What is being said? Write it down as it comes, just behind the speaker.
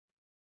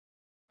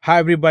Hi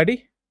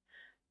everybody.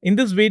 In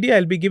this video,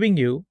 I'll be giving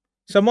you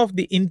some of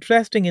the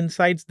interesting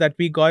insights that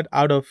we got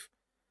out of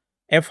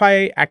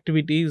FII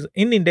activities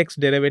in index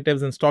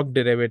derivatives and stock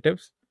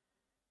derivatives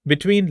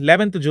between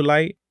 11th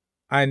July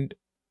and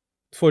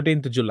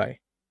 14th July.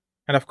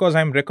 And of course,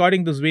 I'm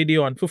recording this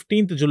video on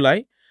 15th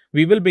July.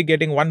 We will be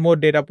getting one more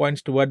data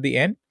points toward the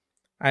end.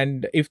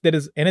 And if there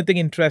is anything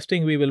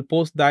interesting, we will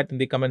post that in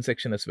the comment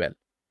section as well.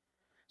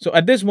 So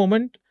at this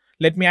moment,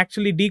 let me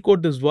actually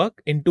decode this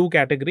work in two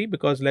categories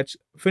because let's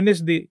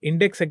finish the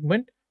index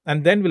segment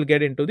and then we'll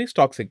get into the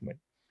stock segment.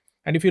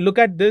 And if you look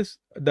at this,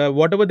 the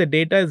whatever the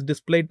data is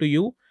displayed to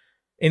you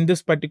in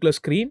this particular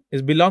screen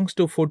is belongs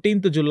to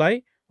 14th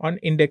July on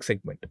index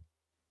segment.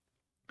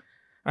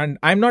 And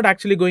I'm not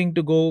actually going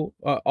to go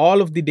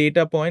all of the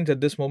data points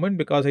at this moment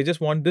because I just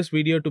want this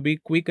video to be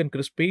quick and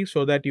crispy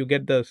so that you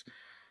get the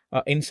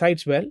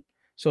insights well.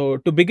 So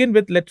to begin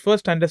with, let's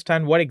first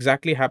understand what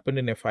exactly happened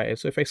in FII.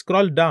 So if I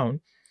scroll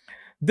down,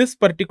 this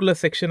particular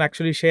section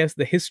actually shares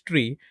the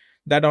history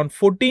that on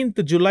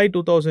 14th July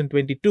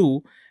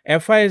 2022,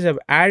 FIIs have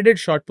added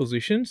short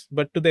positions,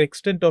 but to the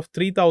extent of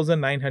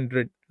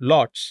 3,900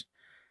 lots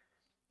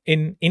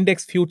in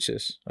index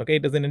futures. Okay,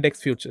 it is in index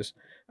futures.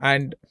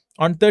 And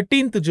on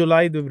 13th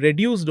July, they've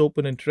reduced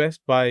open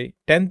interest by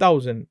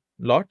 10,000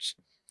 lots.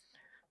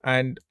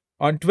 And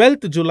on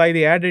 12th July,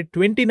 they added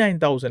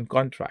 29,000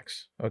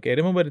 contracts. Okay,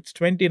 remember it's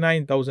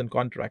 29,000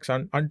 contracts.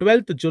 On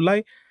 12th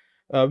July,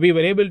 we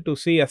were able to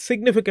see a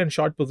significant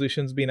short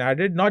positions being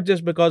added, not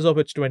just because of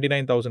its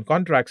 29,000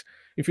 contracts.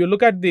 If you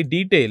look at the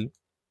detail,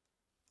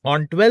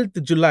 on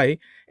 12th July,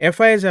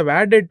 FIs have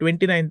added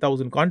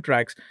 29,000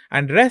 contracts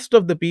and rest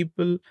of the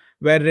people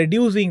were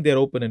reducing their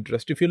open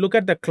interest. If you look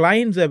at the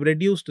clients have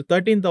reduced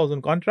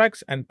 13,000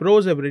 contracts and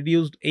pros have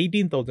reduced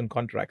 18,000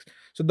 contracts.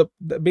 So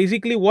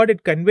basically what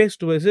it conveys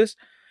to us is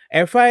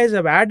FIs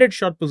have added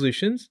short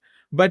positions,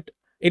 but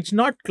it's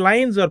not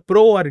clients or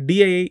pro or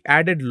DIA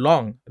added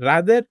long.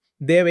 Rather,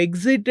 they have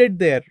exited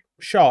their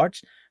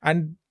shorts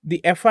and the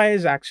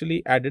FIs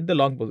actually added the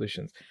long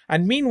positions.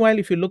 And meanwhile,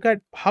 if you look at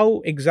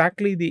how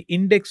exactly the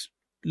index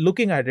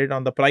looking at it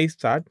on the price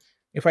chart,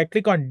 if I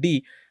click on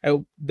D,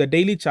 the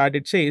daily chart,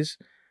 it says,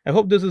 I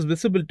hope this is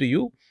visible to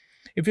you.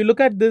 If you look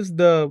at this,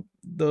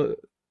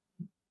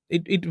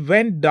 it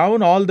went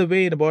down all the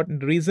way in about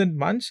recent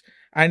months,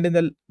 and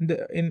in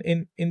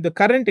the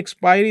current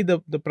expiry,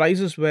 the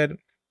prices were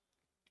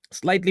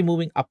slightly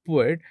moving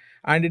upward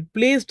and it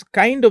placed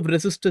kind of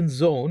resistance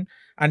zone,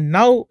 and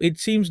now it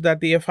seems that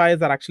the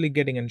FIs are actually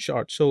getting in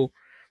short. So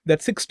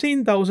that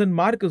 16,000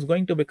 mark is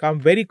going to become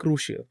very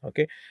crucial.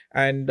 Okay,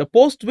 and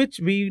post which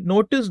we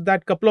noticed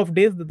that couple of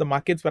days that the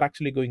markets were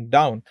actually going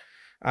down.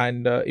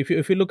 And if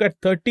you look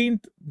at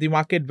 13th, the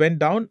market went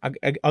down,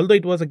 although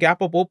it was a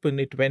gap up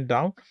open, it went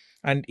down.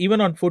 And even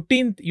on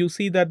 14th, you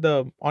see that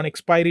on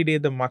expiry day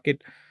the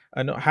market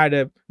had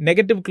a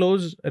negative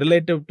close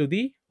relative to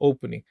the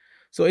opening.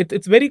 So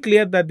it's very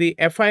clear that the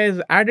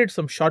FIs added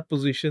some short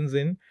positions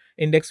in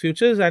index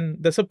futures.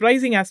 And the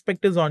surprising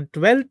aspect is on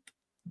 12th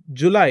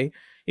July,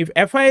 if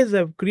FIs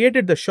have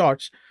created the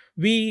shorts,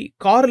 we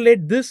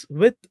correlate this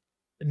with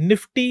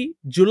Nifty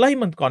July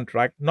month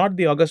contract, not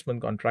the August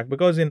month contract,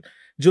 because in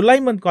July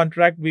month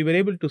contract, we were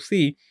able to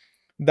see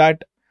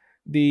that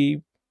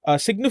the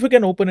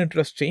significant open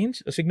interest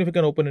change.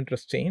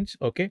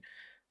 Okay.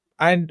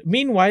 And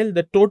meanwhile,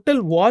 the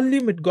total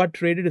volume it got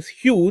traded is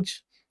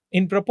huge.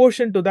 In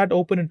proportion to that,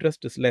 open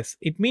interest is less.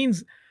 It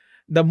means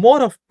the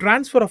more of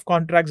transfer of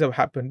contracts have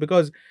happened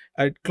because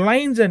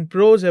clients and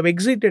pros have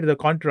exited the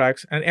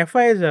contracts and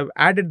FIs have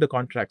added the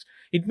contracts.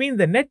 It means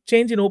the net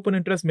change in open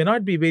interest may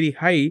not be very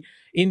high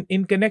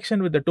in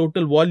connection with the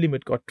total volume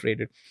it got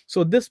traded.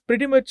 So this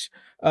pretty much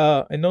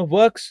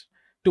works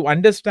to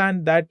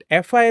understand that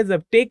FIs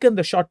have taken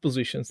the short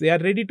positions. They are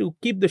ready to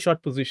keep the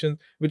short positions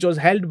which was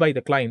held by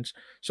the clients.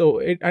 So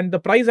and the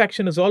price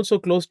action is also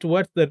close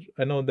towards the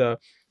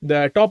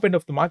top end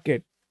of the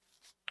market.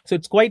 So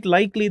it's quite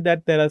likely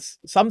that there is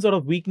some sort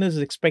of weakness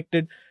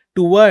expected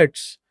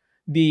towards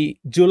the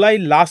July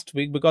last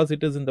week because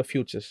it is in the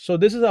futures. So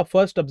this is our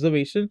first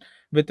observation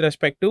with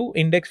respect to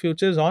index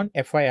futures on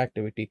FI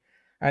activity.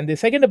 And the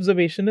second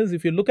observation is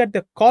if you look at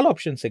the call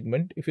option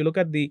segment,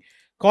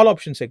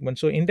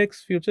 so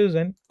index futures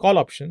and call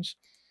options,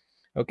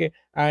 okay,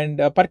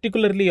 and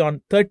particularly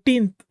on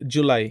 13th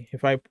July,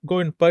 if I go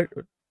in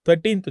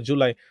 13th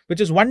July, which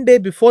is one day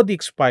before the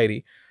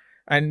expiry,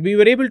 and we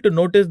were able to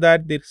notice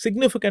that the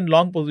significant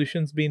long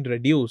positions being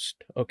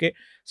reduced. Okay,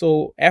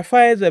 so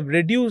FIs have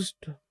reduced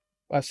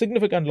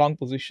significant long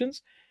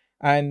positions,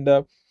 and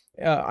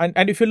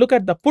if you look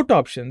at the put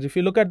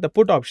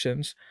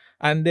options,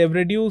 and they've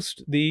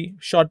reduced the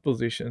short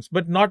positions,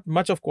 but not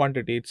much of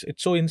quantity.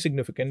 It's so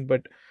insignificant.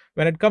 But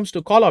when it comes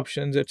to call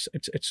options,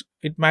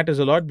 it matters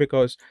a lot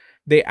because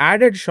they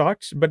added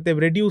shorts, but they've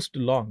reduced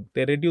long.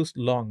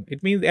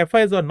 It means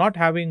FIs are not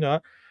having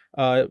a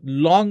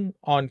long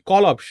on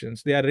call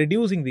options. They are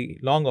reducing the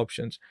long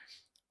options,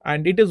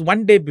 and it is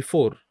one day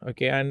before.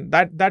 Okay, and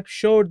that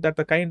showed that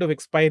the kind of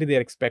expiry they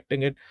are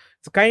expecting, it's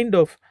kind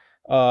of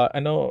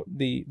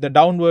the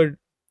downward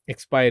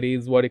expiry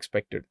is what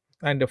expected.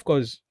 And of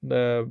course,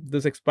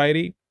 this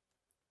expiry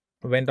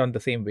went on the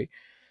same way.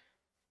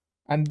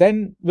 And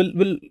then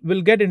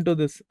we'll get into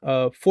this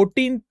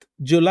 14th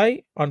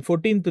July. On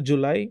 14th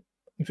July,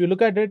 if you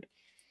look at it,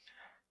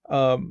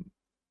 um,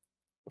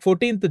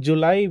 14th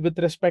July, with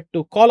respect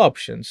to call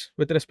options,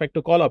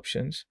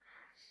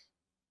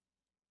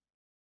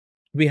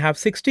 we have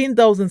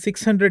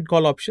 16,600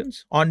 call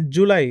options on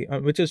July,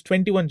 which is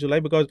 21 July,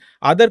 because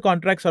other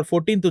contracts are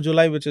 14th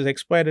July, which is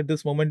expired at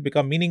this moment,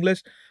 become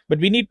meaningless. But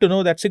we need to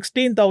know that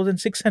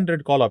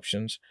 16,600 call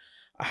options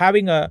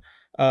having a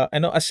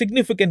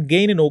significant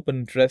gain in open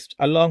interest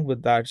along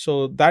with that.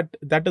 So that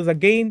is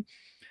again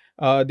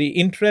the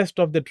interest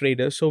of the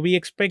traders. So we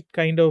expect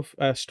kind of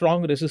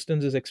strong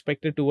resistance is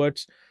expected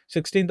towards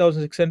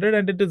 16,600,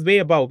 and it is way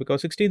above,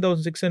 because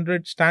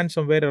 16,600 stands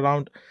somewhere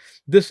around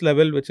this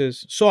level, which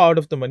is so out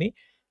of the money.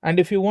 And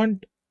if you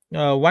want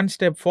one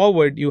step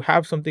forward, you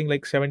have something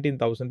like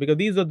 17,000, because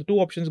these are the two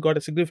options got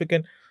a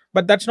significant,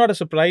 but that's not a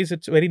surprise,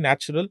 it's very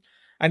natural.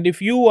 And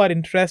if you are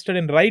interested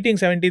in writing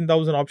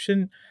 17,000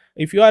 option,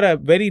 if you are a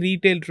very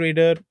retail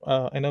trader,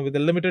 with the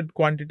limited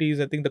quantities,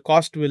 I think the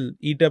cost will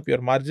eat up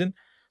your margin.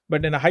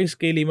 But in a high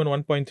scale, even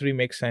 1.3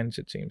 makes sense,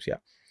 it seems. Yeah.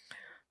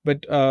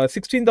 But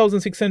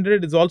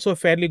 16,600 is also a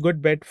fairly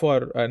good bet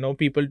for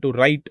people to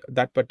write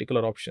that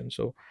particular option.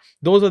 So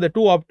those are the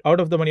two out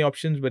of the money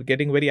options were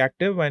getting very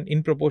active and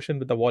in proportion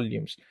with the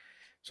volumes.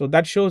 So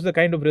that shows the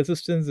kind of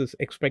resistance is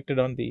expected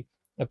on the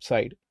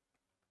upside.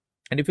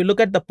 And if you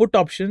look at the put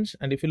options,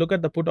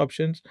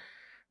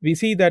 we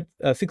see that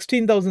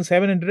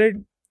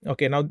 16,700.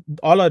 Okay, now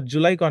all are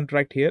July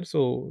contract here,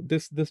 so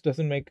this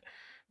doesn't make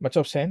much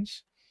of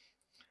sense.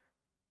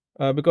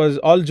 Because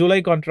all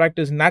July contract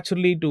is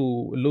naturally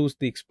to lose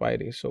the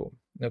expiry. So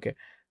okay,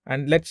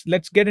 and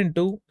let's get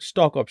into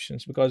stock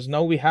options, because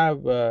now we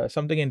have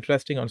something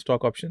interesting on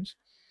stock options.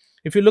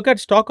 If you look at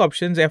stock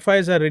options,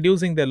 FIs are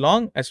reducing their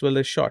long as well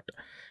as short.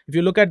 If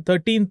you look at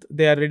 13th,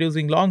 they are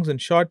reducing longs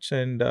and shorts,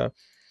 and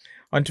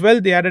on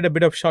 12th they added a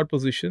bit of short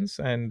positions.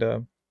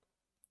 And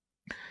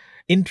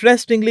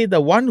interestingly, the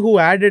one who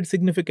added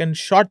significant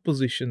short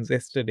positions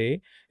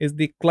yesterday is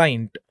the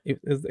client.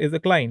 Is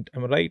the client,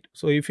 am I right?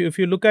 So if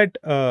you look at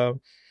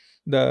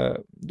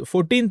the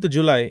 14th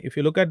July, if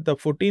you look at the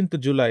 14th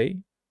July,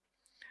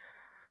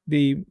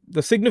 the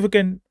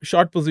significant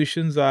short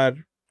positions are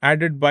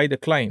added by the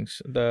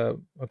clients.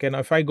 Okay, now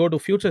if I go to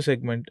future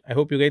segment, I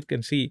hope you guys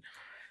can see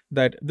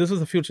that this is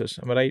the futures.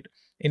 Am I right?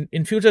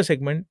 In future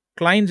segment,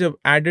 clients have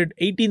added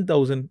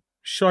 18,000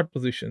 short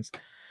positions,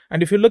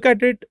 and if you look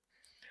at it,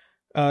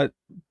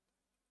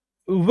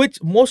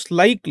 which most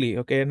likely,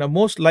 okay, now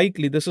most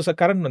likely this is a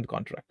current month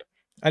contract.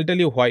 I'll tell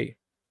you why.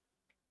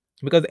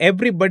 Because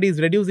everybody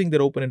is reducing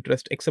their open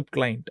interest except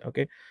client,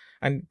 okay,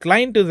 and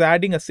client is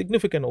adding a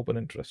significant open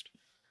interest.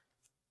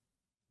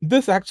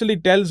 This actually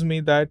tells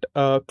me that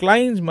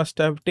clients must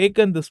have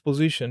taken this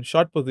position,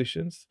 short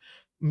positions.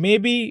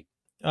 Maybe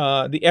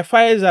the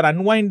FIs are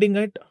unwinding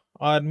it,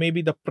 or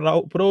maybe the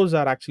pros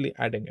are actually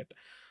adding it.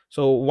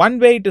 So one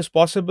way it is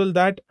possible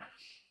that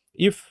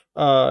if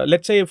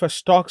let's say if a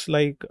stocks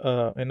like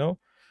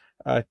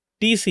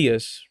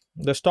TCS,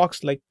 the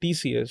stocks like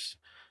TCS,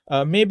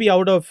 maybe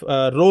out of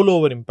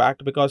rollover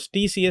impact, because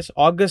TCS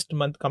August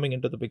month coming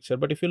into the picture.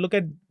 But if you look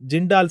at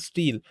Jindal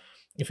Steel,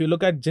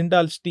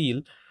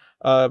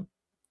 uh,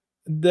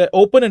 the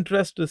open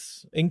interest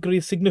is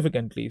increased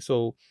significantly.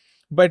 So,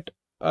 but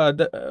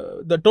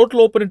the total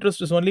open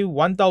interest is only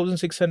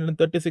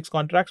 1,636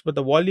 contracts, but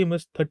the volume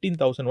is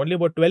 13,000. Only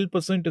about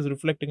 12% is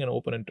reflecting an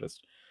open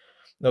interest.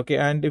 Okay,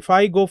 and if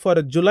I go for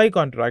a July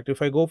contract,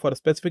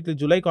 specifically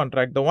July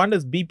contract, the one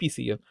is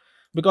BPCL,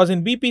 because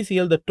in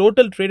BPCL the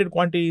total traded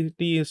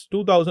quantity is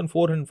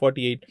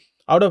 2,448,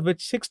 out of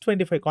which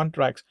 625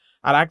 contracts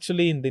are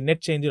actually in the net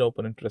change in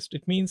open interest.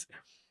 It means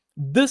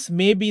this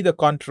may be the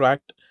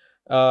contract.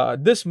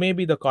 That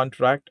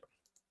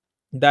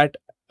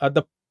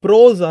the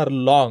pros are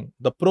long.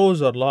 The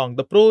pros are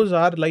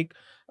like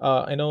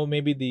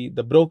maybe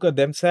the broker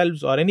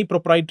themselves or any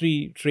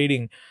proprietary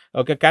trading.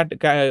 Okay,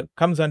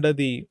 comes under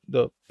the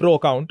pro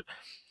account,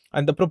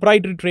 and the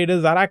proprietary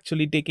traders are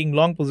actually taking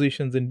long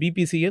positions in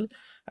BPCL,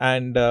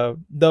 and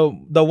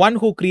the one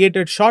who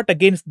created short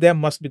against them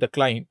must be the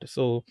client.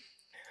 So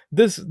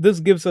this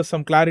gives us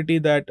some clarity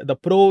that the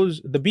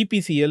pros, the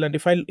BPCL, and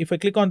if I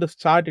click on this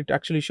chart, it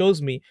actually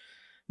shows me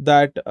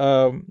that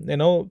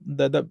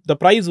the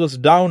price was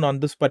down on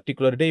this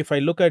particular day. If I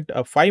look at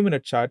a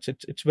 5-minute charts,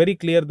 it's very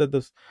clear that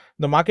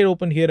the market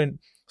opened here, and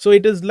so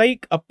it is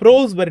like a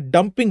pros were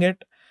dumping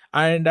it,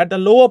 and at a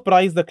lower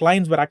price the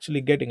clients were actually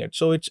getting it.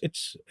 So it's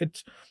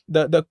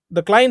the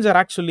clients are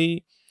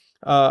actually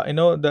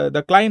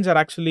the clients are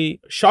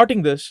actually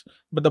shorting this,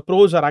 but the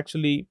pros are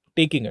actually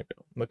taking it.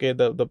 Okay,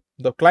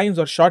 the clients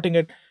are shorting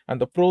it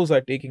and the pros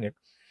are taking it.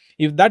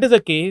 If that is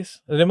the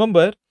case,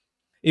 remember,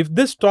 If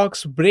this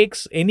stocks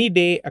breaks any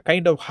day a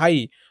kind of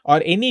high,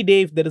 or any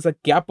day if there is a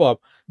gap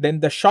up, then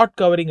the short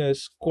covering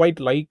is quite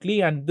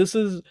likely, and this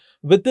is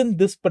within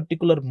this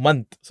particular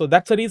month. So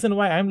that's the reason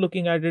why I'm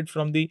looking at it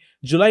from the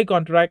July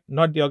contract,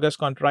 not the August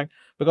contract,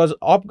 because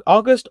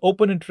August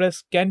open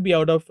interest can be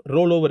out of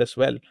rollover as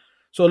well.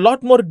 So a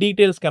lot more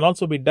details can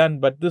also be done,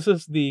 but this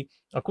is the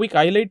a quick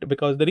highlight,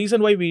 because the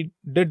reason why we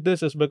did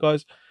this is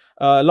because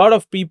a lot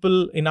of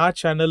people in our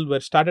channel were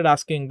started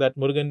asking that,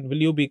 Murugan,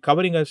 will you be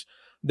covering us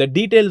the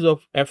details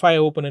of FII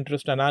open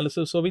interest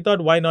analysis? So we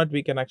thought, why not,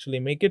 we can actually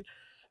make it.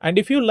 And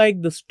if you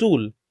like this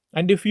tool,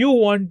 and if you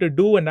want to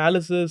do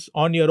analysis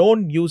on your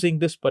own using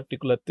this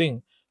particular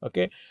thing,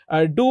 okay,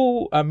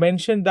 do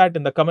mention that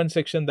in the comment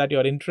section that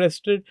you're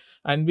interested,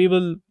 and we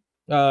will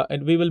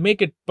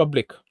make it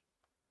public.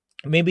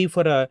 Maybe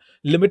for a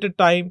limited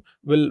time,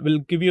 we'll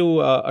give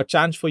you a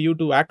chance for you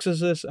to access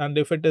this, and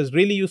if it is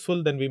really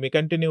useful, then we may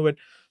continue it.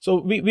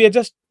 So we are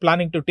just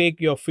planning to take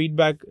your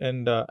feedback,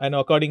 and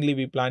accordingly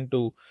we plan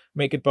to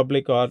make it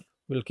public, or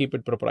we'll keep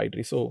it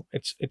proprietary. So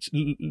it's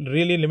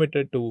really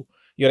limited to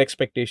your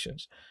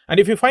expectations. And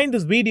if you find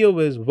this video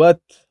is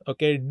worth,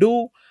 okay,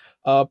 do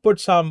put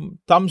some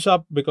thumbs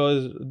up,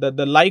 because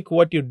the like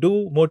what you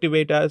do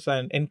motivate us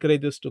and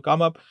encourage us to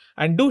come up.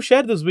 And do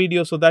share this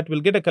video so that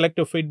we'll get a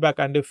collective feedback,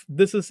 and if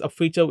this is a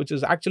feature which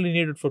is actually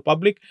needed for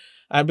public,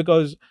 and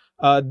because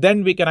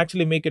then we can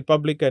actually make it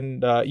public,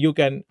 and you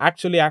can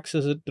actually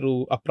access it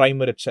through a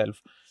primer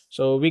itself.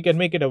 So we can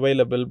make it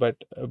available, but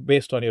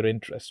based on your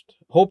interest.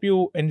 Hope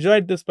you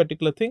enjoyed this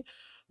particular thing.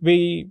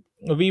 We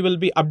will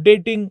be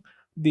updating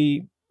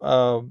the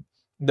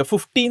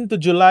 15th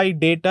July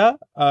data.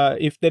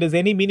 If there is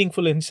any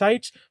meaningful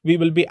insights, we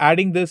will be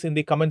adding this in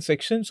the comment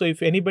section. So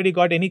if anybody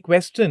got any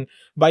question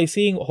by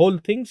seeing whole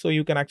thing, so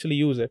you can actually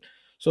use it.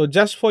 So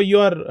just for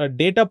your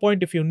data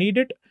point, if you need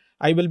it,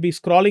 I will be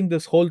scrolling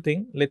this whole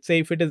thing. Let's say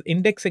if it is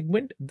index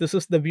segment, this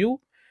is the view.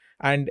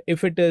 And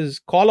if it is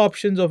call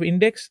options of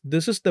index,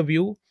 this is the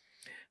view,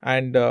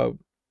 and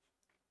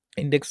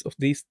index of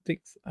these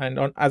things, and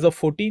on as of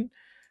 14.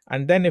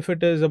 And then if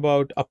it is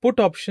about a put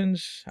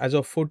options as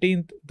of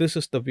 14th, this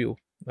is the view.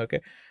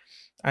 Okay.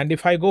 And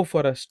if I go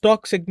for a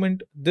stock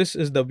segment, this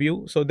is the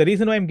view. So the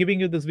reason why I'm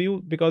giving you this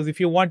view, because if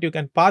you want, you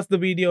can pause the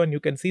video and you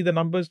can see the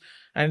numbers.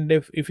 And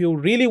if you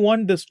really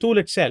want this tool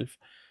itself,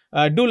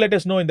 do let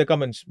us know in the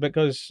comments,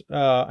 because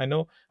I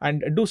know,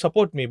 and do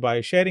support me by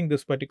sharing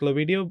this particular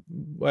video.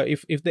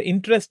 If the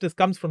interest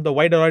comes from the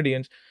wider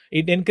audience,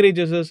 it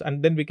encourages us,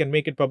 and then we can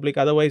make it public.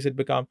 Otherwise it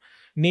becomes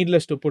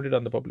needless to put it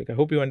on the public. I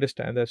hope you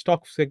understand the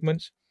stock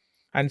segments.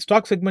 And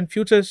stock segment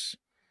futures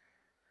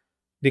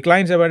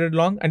declines have added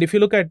long. And if you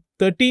look at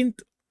 13th,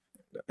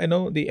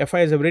 the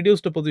FIs have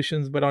reduced the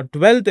positions, but on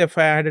 12th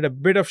FI added a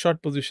bit of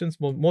short positions,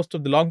 most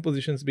of the long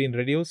positions being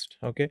reduced.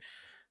 Okay.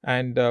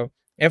 And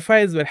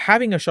FIs were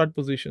having a short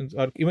positions,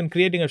 or even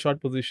creating a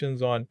short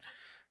positions on,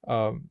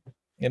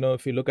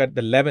 if you look at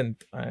the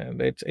 11th,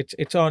 and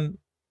it's on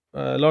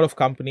a lot of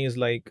companies.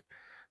 Like,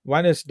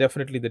 one is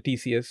definitely the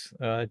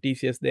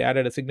TCS. They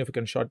added a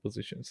significant short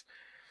positions.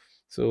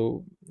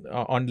 So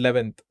on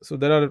 11th, so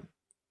there are.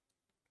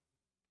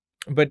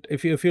 But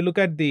if you look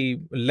at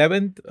the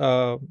 11th,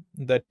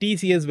 the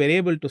TCS were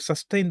able to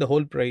sustain the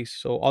whole price.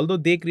 So although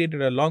they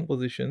created a long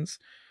positions,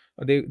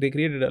 they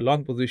created a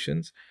long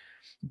positions,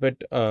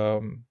 but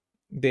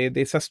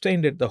they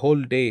sustained it the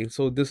whole day.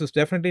 So this is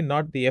definitely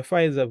not the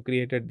FIs have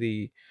created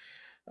the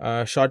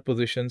short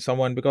position.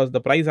 Someone, because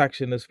the price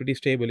action is pretty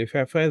stable. If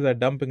FIs are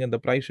dumping and the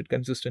price should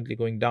consistently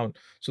going down,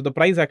 so the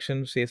price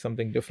action says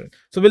something different.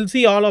 So we'll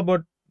see all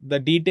about the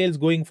details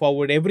going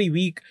forward. Every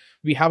week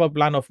we have a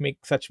plan of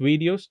make such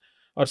videos,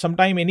 or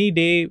sometime any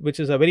day which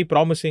is a very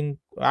promising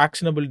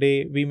actionable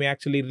day, we may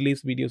actually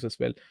release videos as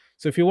well.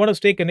 So if you want to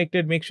stay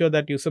connected, make sure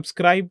that you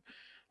subscribe,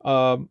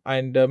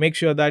 and make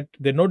sure that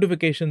the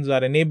notifications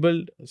are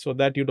enabled, so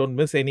that you don't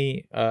miss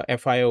any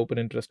FII open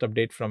interest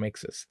update from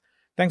EQSIS.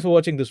 Thanks for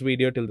watching this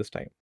video till this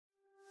time.